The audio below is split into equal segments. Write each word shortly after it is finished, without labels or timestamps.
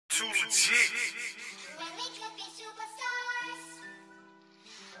Too legit. When we could be superstars,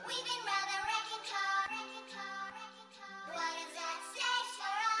 we've been rather wrecking car. What is at stake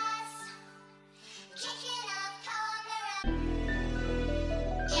for us? Kicking up color.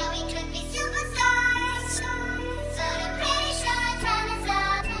 Yeah, we could be superstars. So the pretty sure time is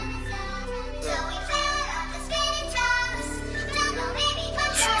up. So we fell off the spinning tops. Don't know, baby,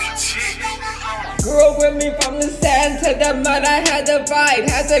 Grew up with me from the sand to the mud, I had to fight,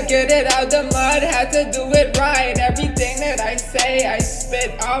 had to get it out the mud, had to do it right. Everything that I say, I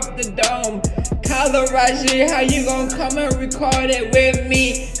spit off the dome. Colorado, how you gon' come and record it with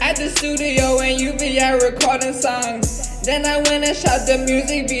me at the studio and you be out recording songs? Then I went and shot the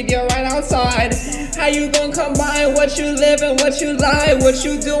music video right outside. How you gon' combine what you live and what you lie? What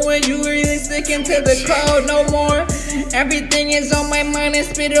you doing? You really sticking to the code no more? Everything is on my mind and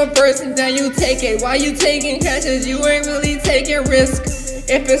spit it first and then you take it. Why you taking catches? You ain't really taking risk.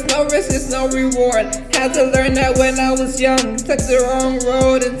 If it's no risk, it's no reward. Had to learn that when I was young. Took the wrong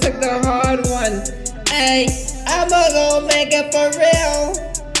road and took the hard one. Hey, I'ma go make it for real.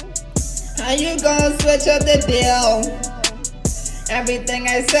 How you gonna switch up the deal? Everything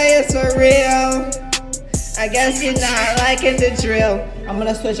I say is for real. I guess you're not liking the drill. I'm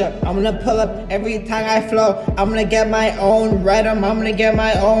gonna switch up, I'm gonna pull up every time I flow. I'm gonna get my own rhythm, I'm gonna get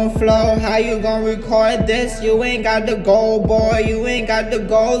my own flow. How you gonna record this? You ain't got the gold, boy, you ain't got the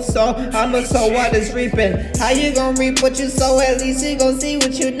gold. So I'ma sow what is reaping. How you gonna reap what you sow? At least you gon' see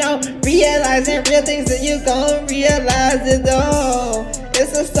what you know. Realizing real things that you gon' realize it though.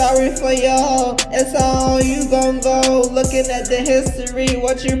 It's a story for y'all, it's all you gon' go. Looking at the history,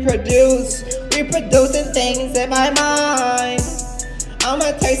 what you produce. Reproducing things in my mind.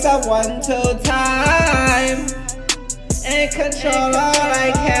 I'ma take some 1, 2 time and control all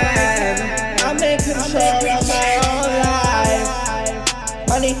I can. I'm in control of my own life.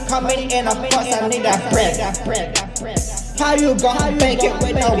 Money coming in, of course I need that bread. How you gonna bake it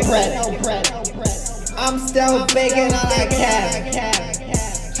with no bread? I'm still baking all I can.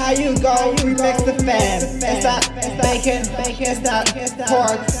 How you go remix the fan? It's not bacon, it's not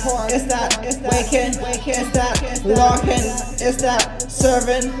pork, it's not waking, it's not locking, it's not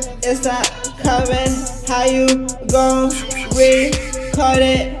serving, it's not coming. How you gon' record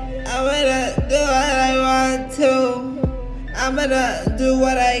it? I'm gonna do what I want to. I'm gonna do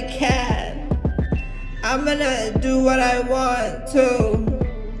what I can. I'm gonna do what I want to.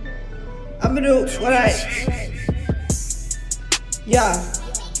 I'm gonna do what I...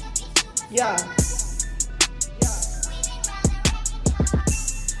 Yeah.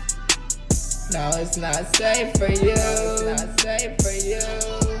 No, it's not safe for you. It's not safe for you.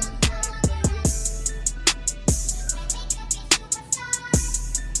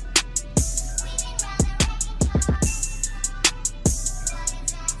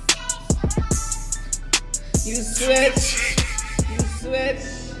 You switch.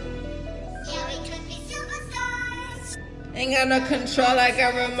 Ain't got no control like a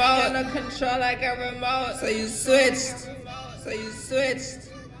remote. So you switched.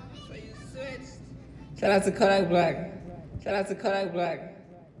 Shout out to Kodak Black.